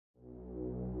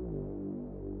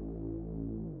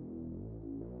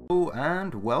Hello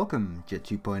and welcome, Jet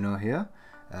 2.0 here.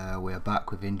 We're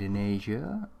back with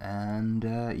Indonesia, and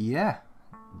yeah,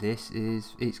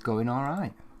 it's going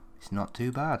alright. It's not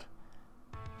too bad.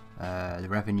 The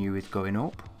revenue is going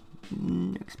up,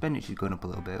 expenditure is going up a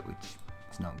little bit, which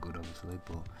is not good obviously,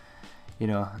 but you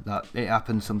know, that it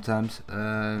happens sometimes.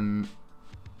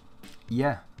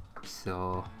 Yeah,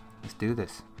 so let's do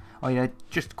this. Oh yeah,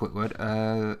 just a quick word.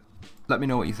 Let me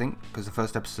know what you think, because the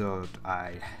first episode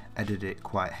I edited it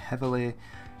quite heavily.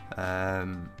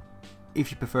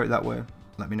 If you prefer it that way,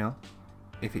 let me know.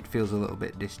 If it feels a little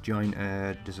bit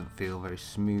disjointed, doesn't feel very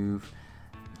smooth,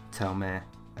 tell me.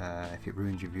 If it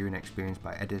ruins your viewing experience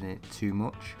by editing it too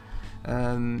much,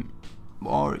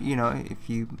 or you know, if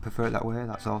you prefer it that way,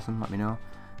 that's awesome, let me know.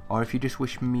 Or if you just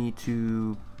wish me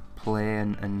to play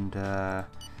and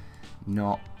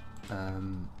not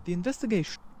the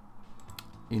investigation,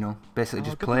 you know, basically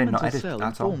just play and not edit,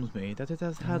 that's all. informs me that it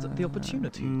has had the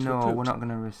opportunity to no, approach. we're not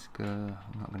gonna risk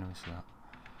that.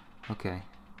 Okay,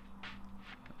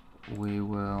 we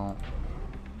will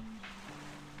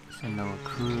send our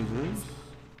cruisers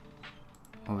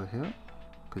over here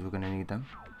because we're gonna need them,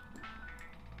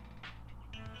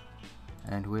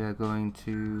 and we are going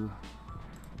to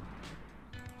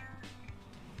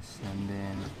send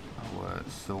in our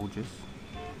soldiers.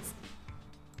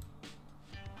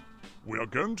 We are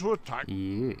going to attack.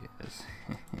 Yes.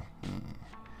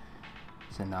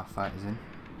 Send our fighters in.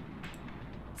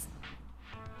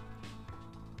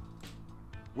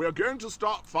 We are going to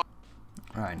start fight.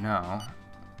 Right now,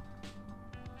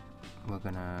 we're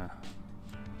gonna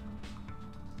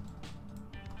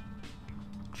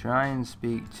try and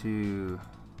speak to.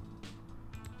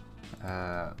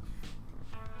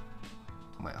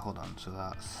 Wait, hold on. So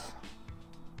that's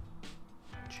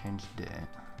change date.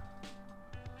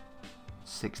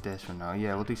 6 days from now.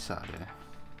 Yeah, we'll do Saturday.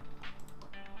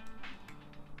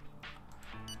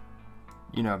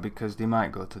 You know, because they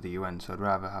might go to the UN, so I'd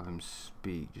rather have him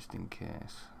speak just in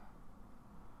case.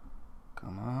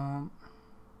 Come on.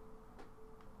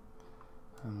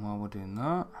 And while we're doing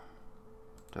that,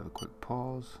 let's have a quick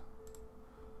pause.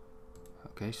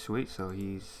 Okay, sweet. So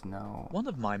he's now. One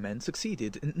of my men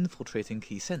succeeded in infiltrating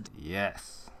key centers.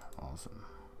 Yes, awesome.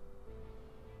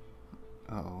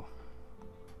 Uh oh.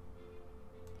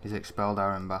 He's expelled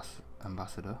our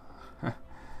ambassador.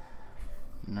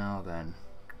 Now then.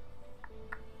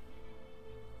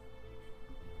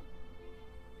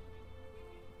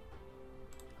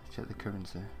 Let's check the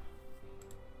currency.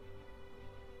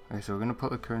 Okay, so we're going to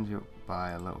put the currency up by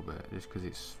a little bit, just because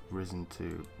it's risen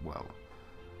to, well,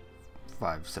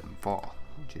 574,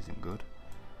 which isn't good.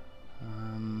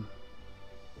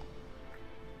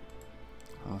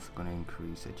 Also going to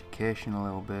increase education a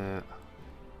little bit.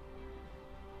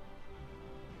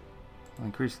 I'll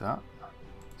increase that.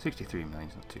 63 million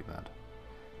is not too bad.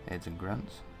 Aids and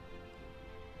grants.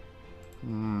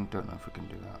 Don't know if we can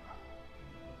do that.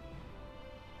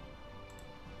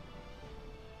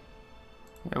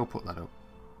 Yeah, we'll put that up.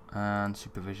 And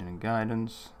supervision and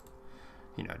guidance.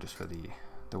 You know, just for the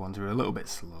ones who are a little bit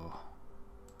slow.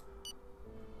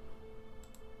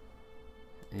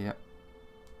 Yep.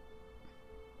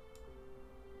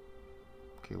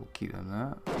 Okay, we'll keep them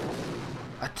there.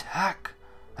 Attack!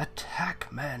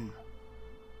 Attack, men!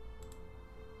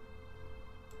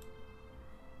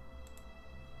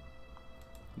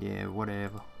 Yeah,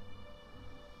 whatever.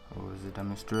 What was the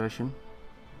demonstration?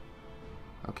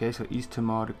 Okay, so East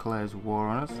Timor declares war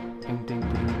on us. Ding, ding,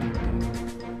 ding, ding, ding.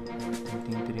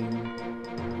 Ding, ding, ding.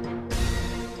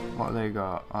 What have they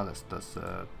got? Oh, that's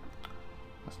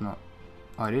not.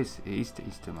 Oh, it is East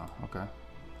Timor. Okay.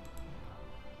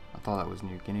 I thought that was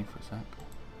New Guinea for a sec.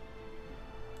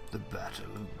 The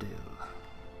Battle of Dill.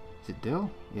 Is it Dill?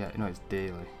 Yeah, no, it's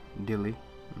Dilly. Dilly.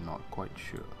 I'm not quite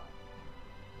sure.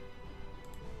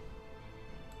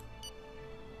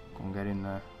 Go and get in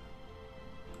there.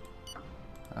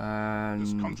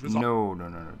 No,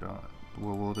 don't.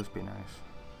 We'll just be nice.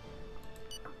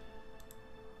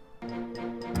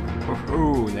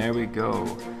 Oh, there we go.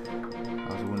 I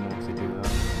was wondering if they do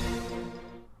that.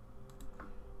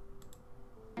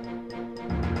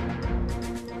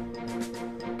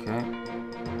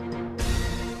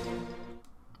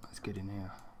 Get in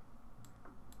here.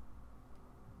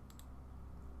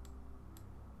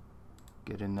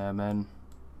 Get in there, men.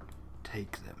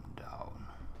 Take them down.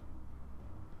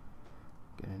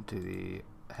 Get into the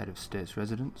head of state's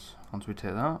residence. Once we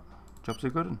take that, jobs are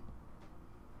good.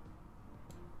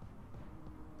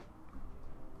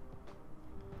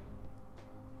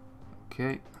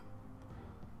 Okay.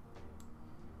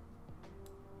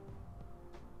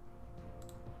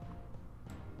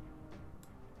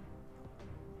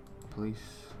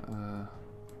 police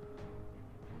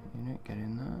unit, get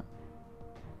in there.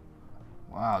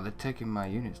 Wow, they're taking my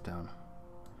units down.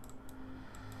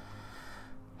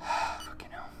 Fucking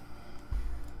hell.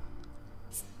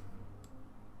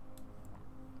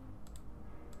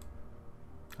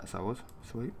 That's ours.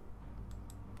 Sweet.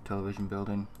 Television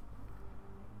building.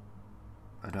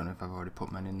 I don't know if I've already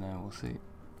put men in there, we'll see.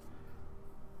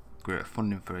 Greater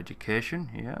funding for education,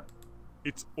 yeah.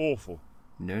 It's awful.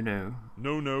 No, no.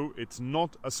 No, it's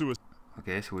not a suicide.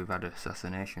 Okay, so we've had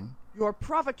assassination. Your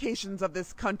provocations of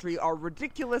this country are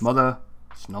ridiculous. Mother,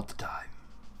 it's not the time.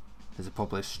 There's a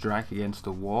populist strike against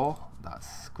the war.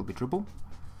 That's could be trouble.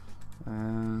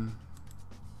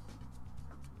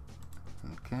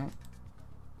 Okay.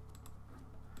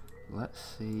 Let's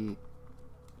see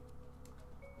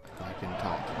if I can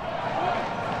talk to him.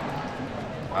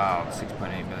 Wow,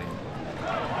 6.8 million.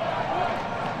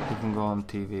 You can go on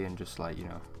TV and just like, you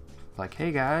know, like,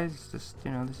 hey guys, this,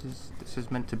 you know, this is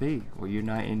meant to be. We're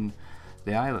uniting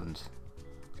the islands.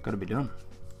 It's got to be done.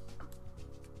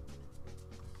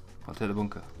 I'll take the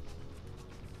bunker.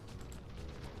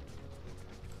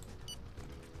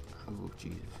 Oh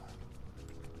Jesus.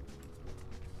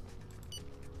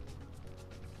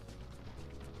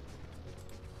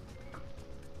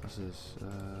 What's this?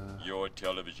 Your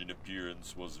television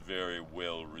appearance was very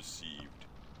well received.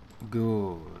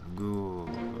 Good, good.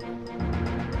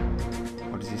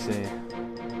 What does he say?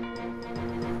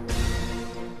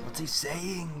 What's he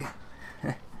saying?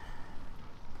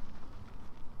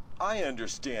 I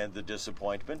understand the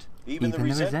disappointment, even the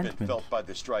resentment felt by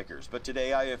the strikers, but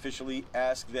today I officially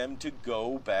ask them to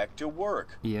go back to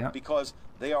work. Yeah. Because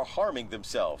they are harming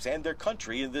themselves and their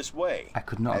country in this way. I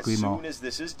could not agree more. As soon as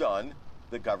this is done,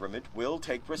 the government will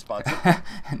take responsibility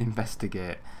and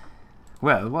investigate.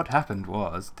 Well, what happened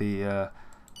was the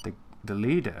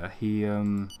leader he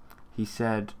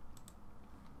said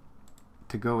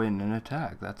to go in and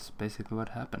attack. That's basically what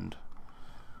happened.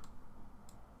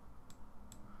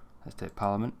 Let's take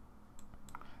Parliament.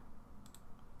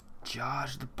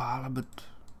 Charge the Parliament.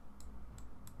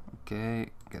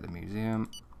 Okay, get the museum.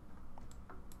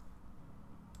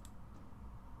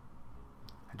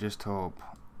 I just hope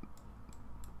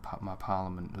my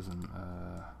Parliament doesn't.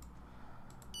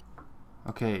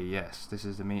 Okay, yes, this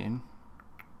is the meeting.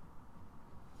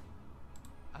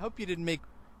 I hope you didn't make...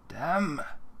 Damn!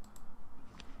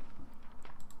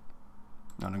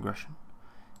 Non-aggression.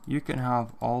 You can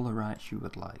have all the rights you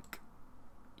would like.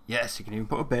 Yes, you can even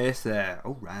put a base there.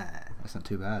 Alright, that's not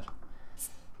too bad.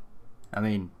 I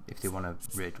mean, if they want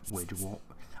to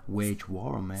wage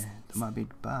war on me, that might be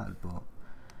bad, but...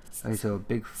 Okay, so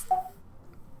big...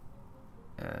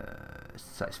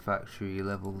 satisfactory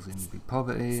levels in big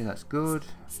poverty, that's good.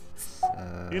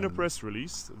 In a press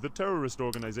release, the terrorist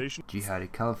organization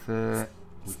Jihadi Caliphate,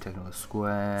 we've taken a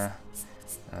square.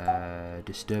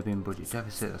 Disturbing budget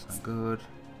deficit, that's not good.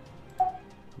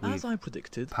 As I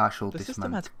predicted, Partial the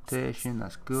dismantlation,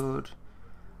 that's good.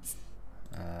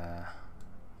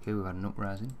 Okay, we've had an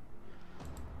uprising.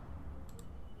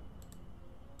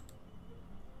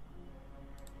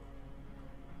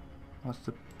 What's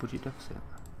the budget deficit?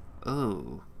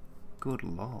 Oh, good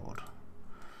lord.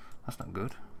 That's not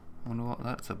good. I wonder what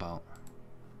that's about.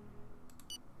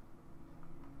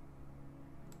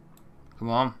 Come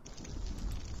on.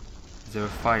 Is there a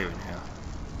fire in here?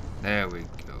 There we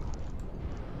go.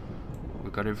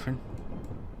 We got everything?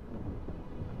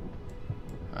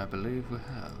 I believe we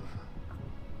have.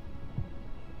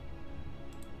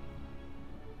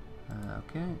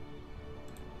 Okay.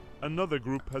 another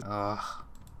group has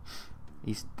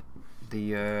East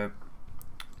the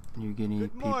New Guinea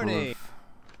Good people morning.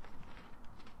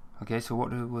 Okay, so what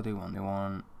do they want? They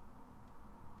want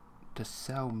to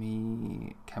sell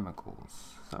me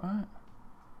chemicals. Is that right?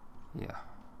 Yeah.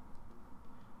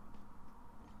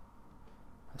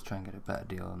 Let's try and get a better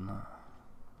deal than that.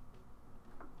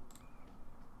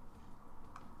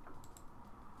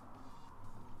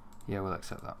 Yeah, we'll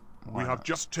accept that. Why we have not?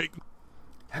 just taken.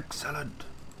 Excellent.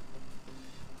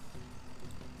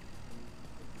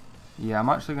 Yeah, I'm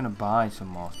actually going to buy some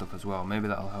more stuff as well. Maybe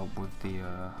that'll help with the...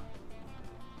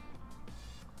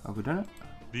 Have we done it?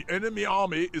 The enemy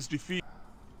army is defeated.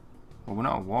 Well, we're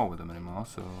not at war with them anymore,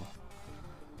 so...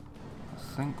 I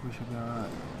think we should be alright.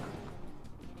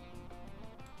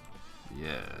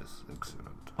 Yes,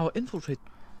 excellent. Our infiltrate.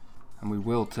 And we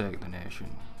will take the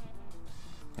nation.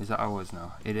 Is that ours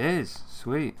now? It is!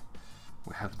 Sweet!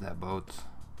 We have their boats.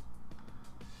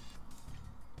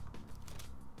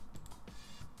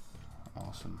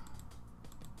 Awesome.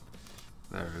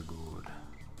 Very good.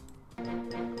 It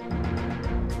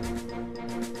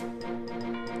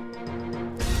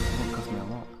cost me a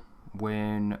lot.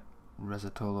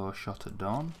 Resatolo shot at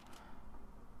dawn.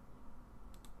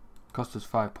 Cost us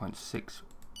 5.6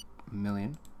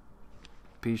 million.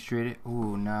 Peace treaty.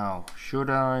 Ooh, now should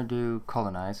I do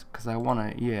colonize? Because I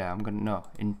wanna. Yeah, I'm gonna no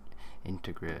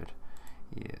integrate.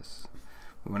 Yes,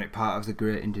 we want it part of the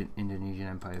great Indonesian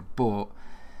Empire. But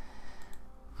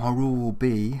my rule will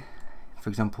be, for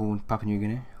example, Papua New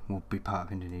Guinea will be part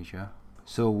of Indonesia.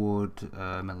 So would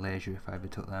Malaysia if I ever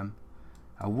took them.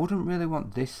 I wouldn't really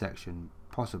want this section,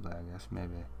 possibly, I guess,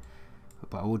 maybe.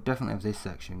 But I would definitely have this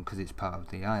section because it's part of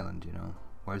the island, you know.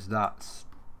 Whereas that's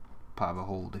part of a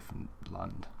whole different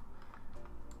land.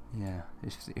 Yeah,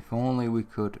 if only we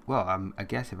could. Well, I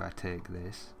guess if I take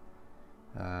this,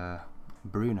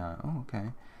 Brunei. Oh,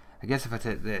 okay. I guess if I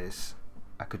take this,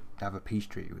 I could have a peace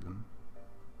treaty with them,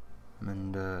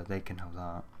 and they can have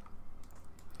that.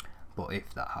 But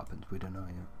if that happens, we don't know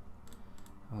yet.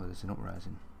 Oh, there's an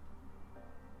uprising.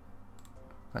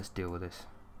 Let's deal with this.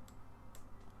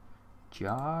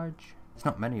 Charge. There's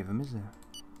not many of them, is there?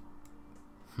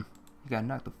 You gotta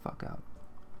knock the fuck out.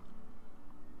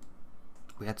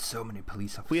 We had so many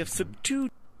police officers. We have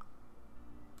subdued.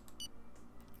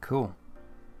 Cool.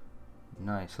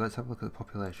 Nice. So let's have a look at the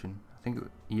population. I think,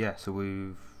 yeah, so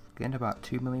we've gained about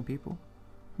 2 million people.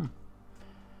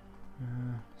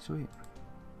 Sweet.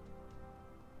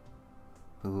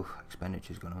 Ooh,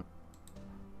 expenditure's gone up.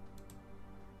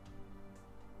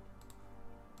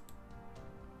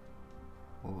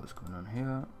 Oh, what's going on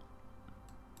here?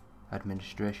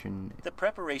 Administration. The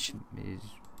preparation is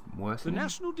worse. The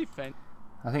national defense.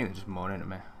 I think they're just moaning at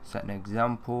me. Set an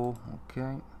example.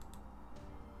 Okay.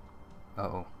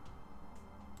 Uh-oh.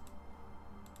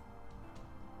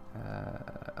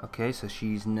 Okay, so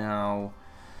she's now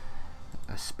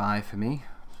a spy for me.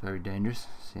 It's very dangerous,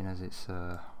 seeing as it's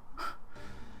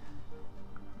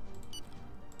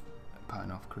part of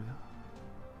North Korea.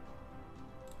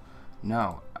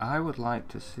 Now, I would like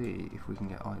to see if we can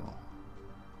get oil.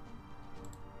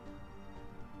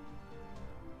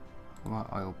 What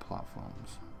about oil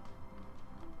platforms?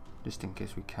 Just in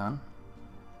case we can.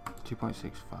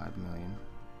 2.65 million.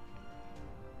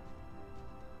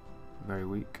 Very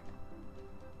weak.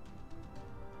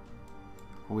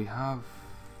 We have.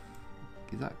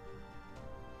 Is that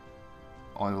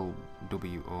oil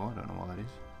WO? I don't know what that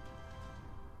is.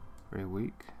 Very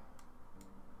weak.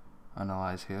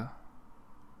 Analyze here.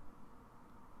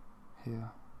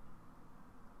 Here.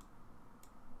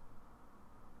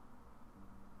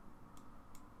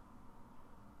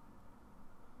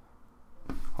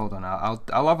 Hold on,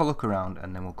 I'll have a look around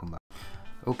and then we'll come back.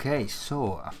 Okay,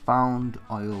 so I found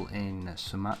oil in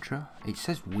Sumatra. It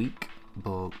says weak,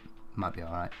 but might be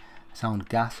alright. I found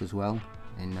gas as well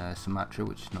in Sumatra,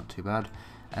 which is not too bad.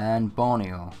 And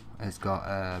Borneo has got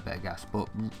a bit of gas, but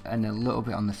and a little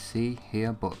bit on the sea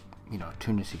here. But you know,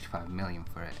 265 million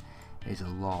for it is a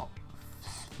lot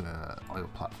for oil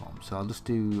platforms. So I'll just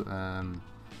do,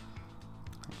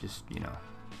 you know,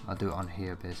 I'll do it on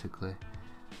here basically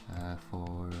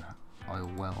for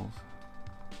oil wells.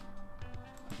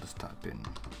 I'll just type in.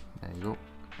 There you go.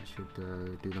 I should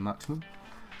do the maximum.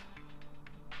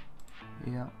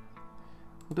 Yeah,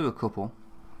 we'll do a couple.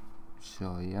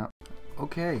 So yeah.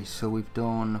 Okay, so we've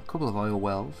done a couple of oil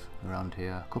wells around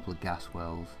here, a couple of gas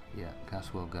wells. Yeah,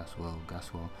 gas well, gas well,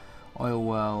 gas well. Oil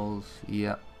wells.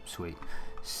 Yeah, sweet.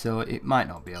 So it might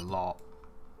not be a lot,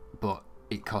 but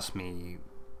it cost me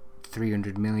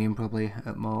 300 million probably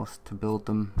at most to build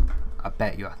them. I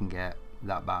bet you I can get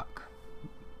that back,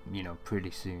 you know, pretty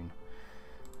soon.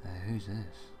 Who's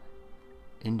this?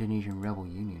 Indonesian Rebel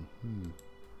Union.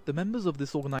 The members of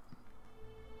this organization.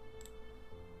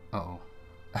 Uh oh.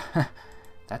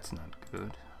 That's not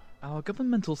good. Our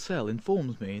governmental cell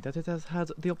informs me that it has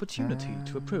had the opportunity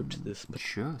to approach this.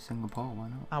 Sure, Singapore, why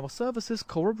not? Our services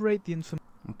corroborate the information.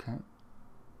 Okay.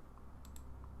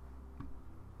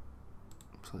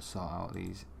 So let's sort out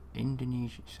these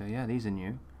Indonesian. So yeah, these are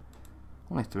new.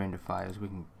 Only 300 fires. We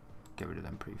can get rid of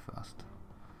them pretty fast.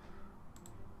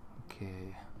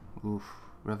 Okay. Oof.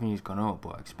 Revenue's gone up,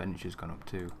 but expenditure's gone up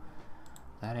too.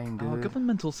 That ain't good. Our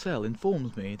governmental cell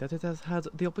informs me that it has had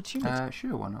the opportunity.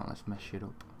 Sure, why not? Let's mess shit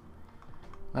up.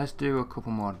 Let's do a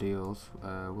couple more deals.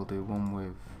 We'll do one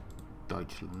with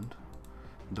Deutschland.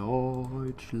 Deutschland.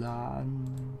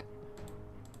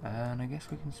 And I guess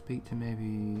we can speak to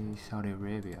maybe Saudi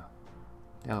Arabia.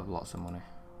 They'll have lots of money.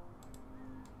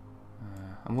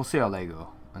 And we'll see how they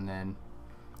go. And then,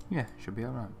 yeah, should be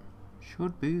alright.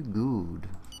 Should be good.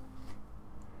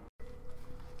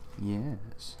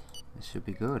 Yes. This should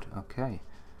be good. Okay.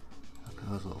 Look at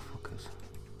those little fuckers.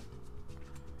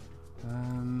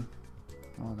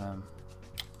 Well then.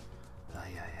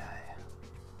 Aye.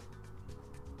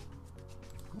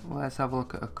 let's have a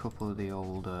look at a couple of the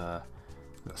old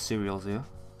we've got cereals here.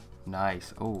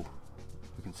 Nice. Oh,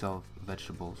 we can sell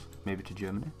vegetables, maybe to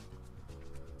Germany.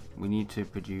 We need to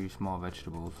produce more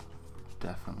vegetables,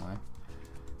 definitely.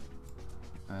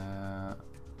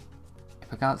 If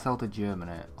I can't sell to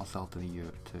Germany, I'll sell to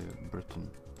Britain.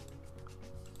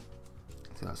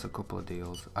 So that's a couple of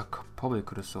deals. I probably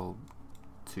could have sold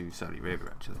to Saudi Arabia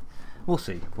actually. We'll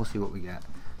see what we get,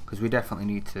 because we definitely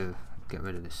need to get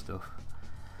rid of this stuff.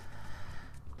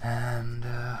 And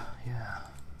yeah.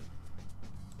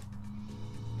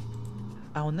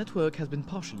 Our network has been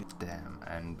partially... Damn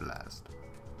and blast.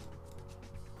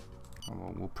 Oh,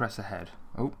 well, we'll press ahead.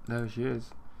 Oh, there she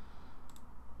is.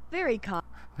 Very kind.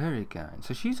 Very kind.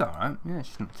 So she's alright. Yeah,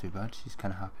 she's not too bad. She's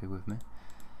kind of happy with me.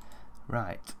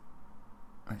 Right.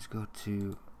 Let's go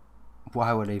to...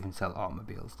 Why would I even sell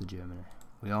automobiles to Germany?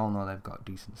 We all know they've got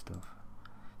decent stuff.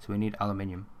 So we need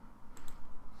aluminium.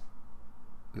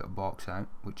 We got bauxite,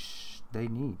 which they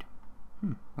need.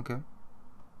 Okay.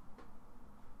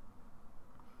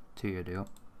 2-year deal.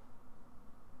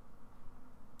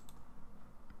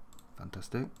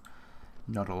 Fantastic.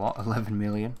 Not a lot, 11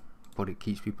 million, but it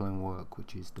keeps people in work,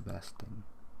 which is the best thing.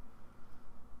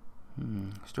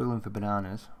 Struggling for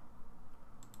bananas.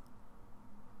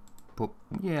 But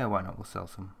yeah, why not? We'll sell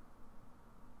some.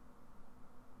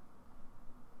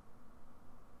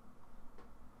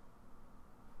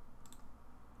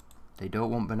 They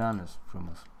don't want bananas from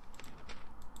us.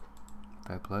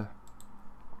 Fair play.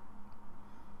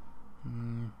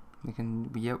 We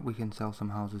can sell some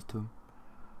houses to them.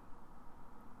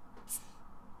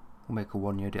 We'll make a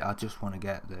 1-year deal. I just want to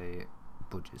get the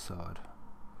budget sorted.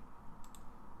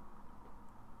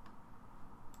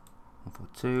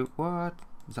 142. What?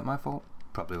 Is that my fault?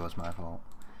 Probably was my fault.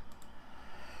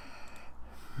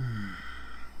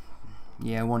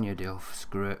 Yeah, 1-year deal.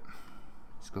 Screw it.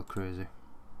 Let's go crazy.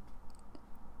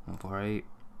 148.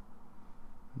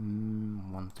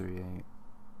 138.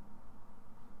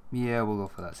 Yeah, we'll go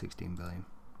for that 16 billion.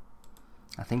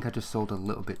 I think I just sold a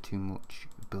little bit too much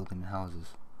building houses.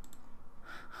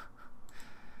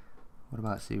 What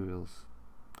about cereals?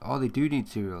 Oh, they do need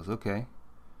cereals. Okay.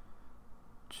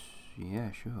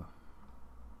 Yeah, sure.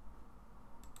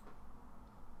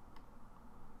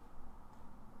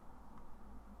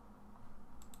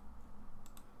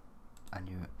 I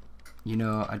knew it. You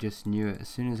know, I just knew it as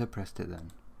soon as I pressed it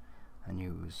then. I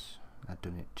knew I'd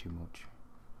done it too much.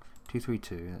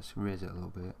 232, let's raise it a little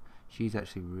bit. She's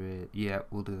actually yeah,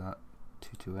 we'll do that.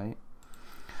 228.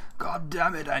 God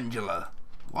damn it, Angela!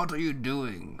 What are you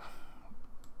doing?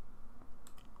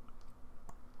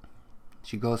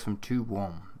 She goes from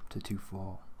 2-1 to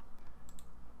 2-4.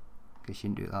 Okay, she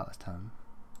didn't do it last time.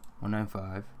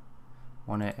 195,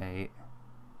 188,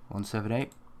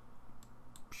 178.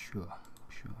 Sure.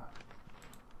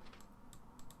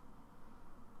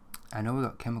 I know we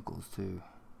got chemicals too,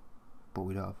 but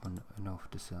we don't have enough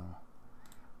to sell.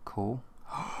 Coal.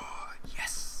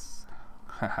 Yes.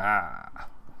 Haha.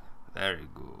 Very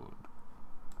good.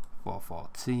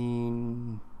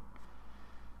 414,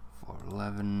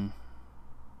 411,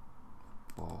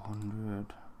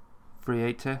 400,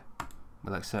 380.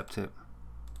 We'll accept it.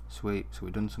 Sweet. So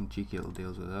we've done some cheeky little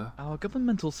deals with her. Our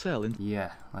governmental cell in...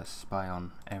 Yeah, let's spy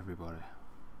on everybody.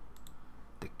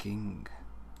 The king.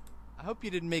 I hope you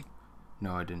didn't make...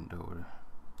 No, I didn't, don't worry.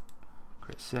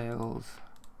 Create sales.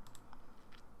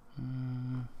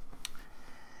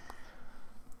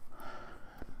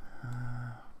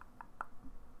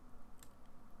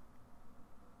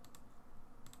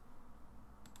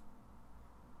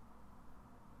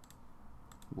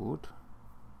 Wood.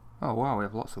 Oh wow, we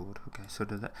have lots of wood. Okay, so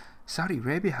does that. Saudi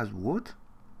Arabia has wood?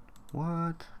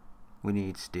 What? We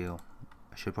need steel.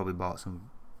 I should probably bought some.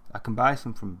 I can buy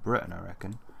some from Britain, I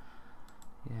reckon.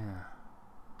 Yeah.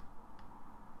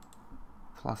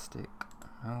 Plastic.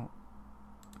 No.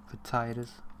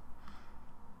 Potatoes.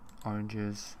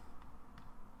 Oranges.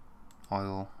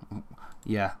 Oil.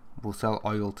 Yeah, we'll sell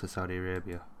oil to Saudi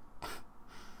Arabia.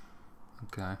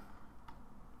 Okay.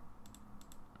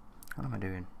 What am I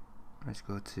doing? Let's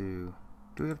go to...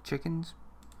 Do we have chickens?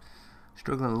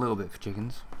 Struggling a little bit for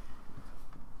chickens.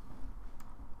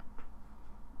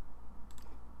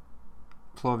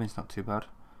 Clothing's not too bad.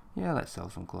 Yeah, let's sell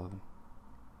some clothing.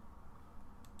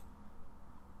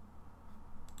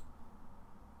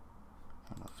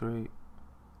 One or three.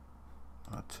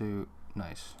 102.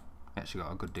 Nice. Actually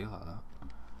got a good deal out of that.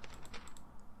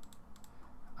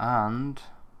 And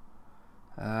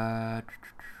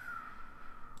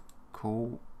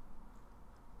coal.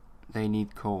 They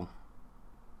need coal.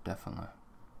 Definitely.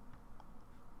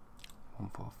 1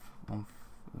 4 1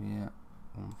 yeah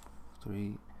 1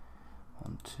 3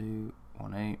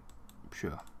 1218.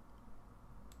 Sure.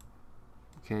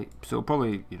 Okay, so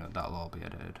probably, you know, that'll all be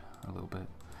edited a little bit.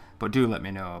 But do let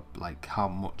me know, like, how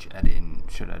much editing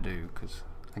should I do, because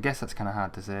I guess that's kind of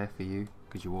hard to say for you,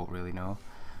 because you won't really know.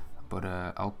 But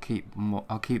I'll keep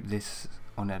this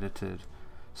unedited,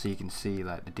 so you can see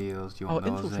like the deals. Do you want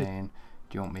those in?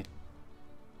 Do you want me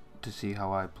to see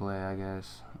how I play? I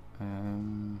guess.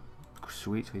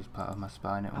 Sweet, so he's part of my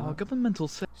spy network. Our governmental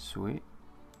Sweet.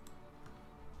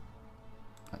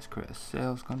 Let's create a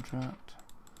sales contract.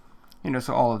 You know,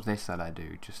 so all of this that I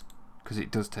do, just because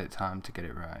it does take time to get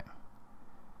it right.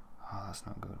 Oh, that's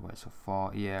not good. Wait, so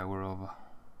 4, yeah, we're over.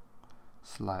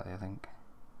 Slightly, I think.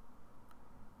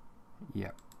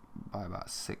 Yep, by about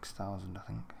 6,000, I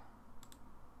think.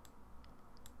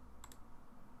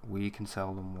 We can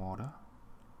sell them water,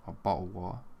 or bottled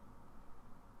water.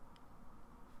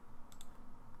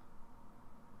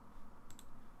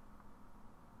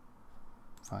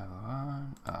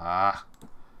 Ah,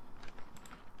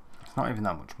 it's not even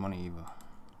that much money either.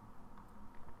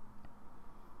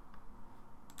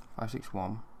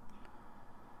 561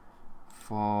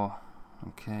 4.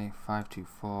 Okay,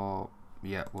 524.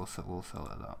 Yeah, we'll sell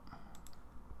at that.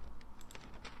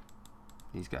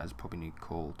 These guys probably need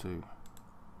coal too.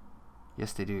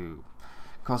 Yes, they do.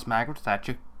 Because Margaret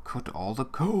Thatcher cut all the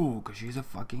coal because she's a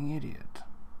fucking idiot.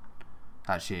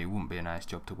 Actually, it wouldn't be a nice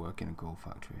job to work in a coal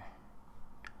factory.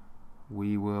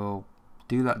 We will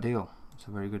do that deal. It's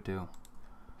a very good deal.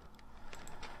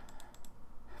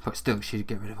 But still, she'd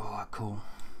get rid of all that coal.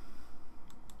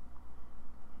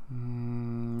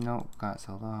 Nope, can't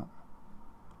sell that.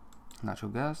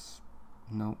 Natural gas?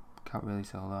 Nope, can't really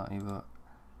sell that either.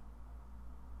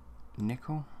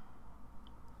 Nickel?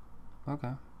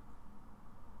 Okay.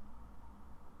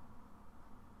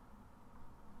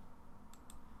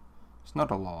 It's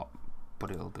not a lot,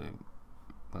 but it'll do.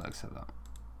 We'll accept that.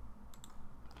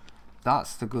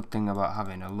 That's the good thing about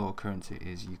having a low currency,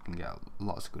 is you can get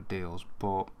lots of good deals,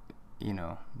 but you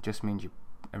know, it just means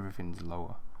everything's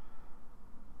lower.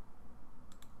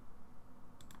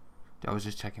 I was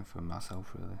just checking for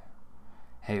myself, really.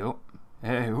 Hey up,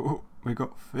 we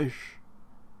got fish.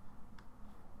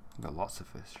 We got lots of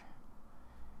fish.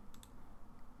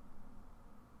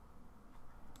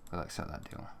 We'll accept that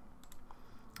deal.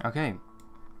 Okay,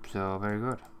 so very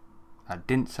good. I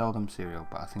didn't sell them cereal,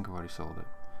 but I think I've already sold it.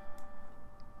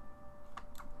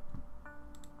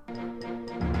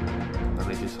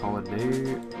 Religious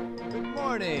holiday. Good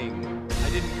morning. I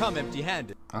didn't come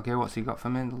empty-handed. Okay, what's he got for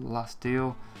me? The last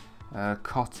deal.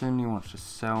 Cotton. He wants to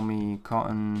sell me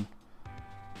cotton.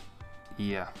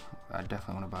 Yeah, I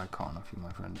definitely want to buy cotton off you,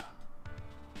 my friend.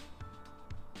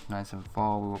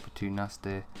 974. We will be too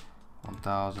nasty.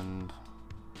 1,000.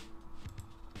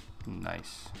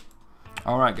 Nice.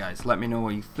 Alright guys, let me know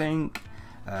what you think.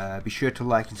 Be sure to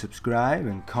like and subscribe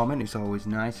and comment, it's always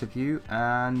nice of you.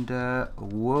 And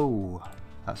whoa,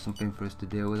 that's something for us to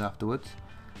deal with afterwards.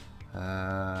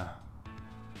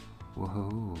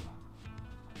 Whoa.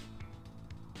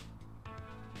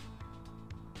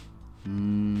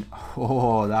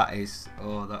 Oh, that is,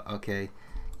 okay.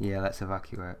 Yeah, let's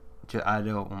evacuate. I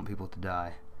don't want people to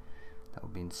die. That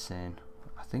would be insane.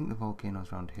 I think the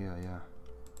volcano's around here, yeah.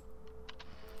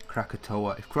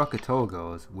 Krakatoa. If Krakatoa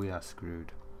goes, we are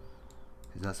screwed.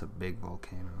 Because that's a big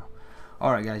volcano.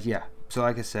 Alright guys, yeah. So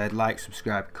like I said, like,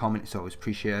 subscribe, comment, it's always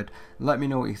appreciated. Let me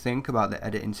know what you think about the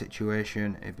editing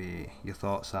situation. Your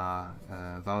thoughts are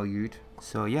valued.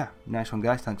 So yeah, nice one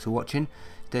guys, thanks for watching.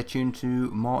 Stay tuned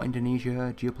to more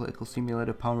Indonesia Geopolitical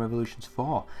Simulator Pound Revolutions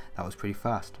 4. That was pretty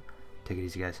fast. Take it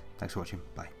easy guys, thanks for watching,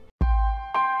 bye.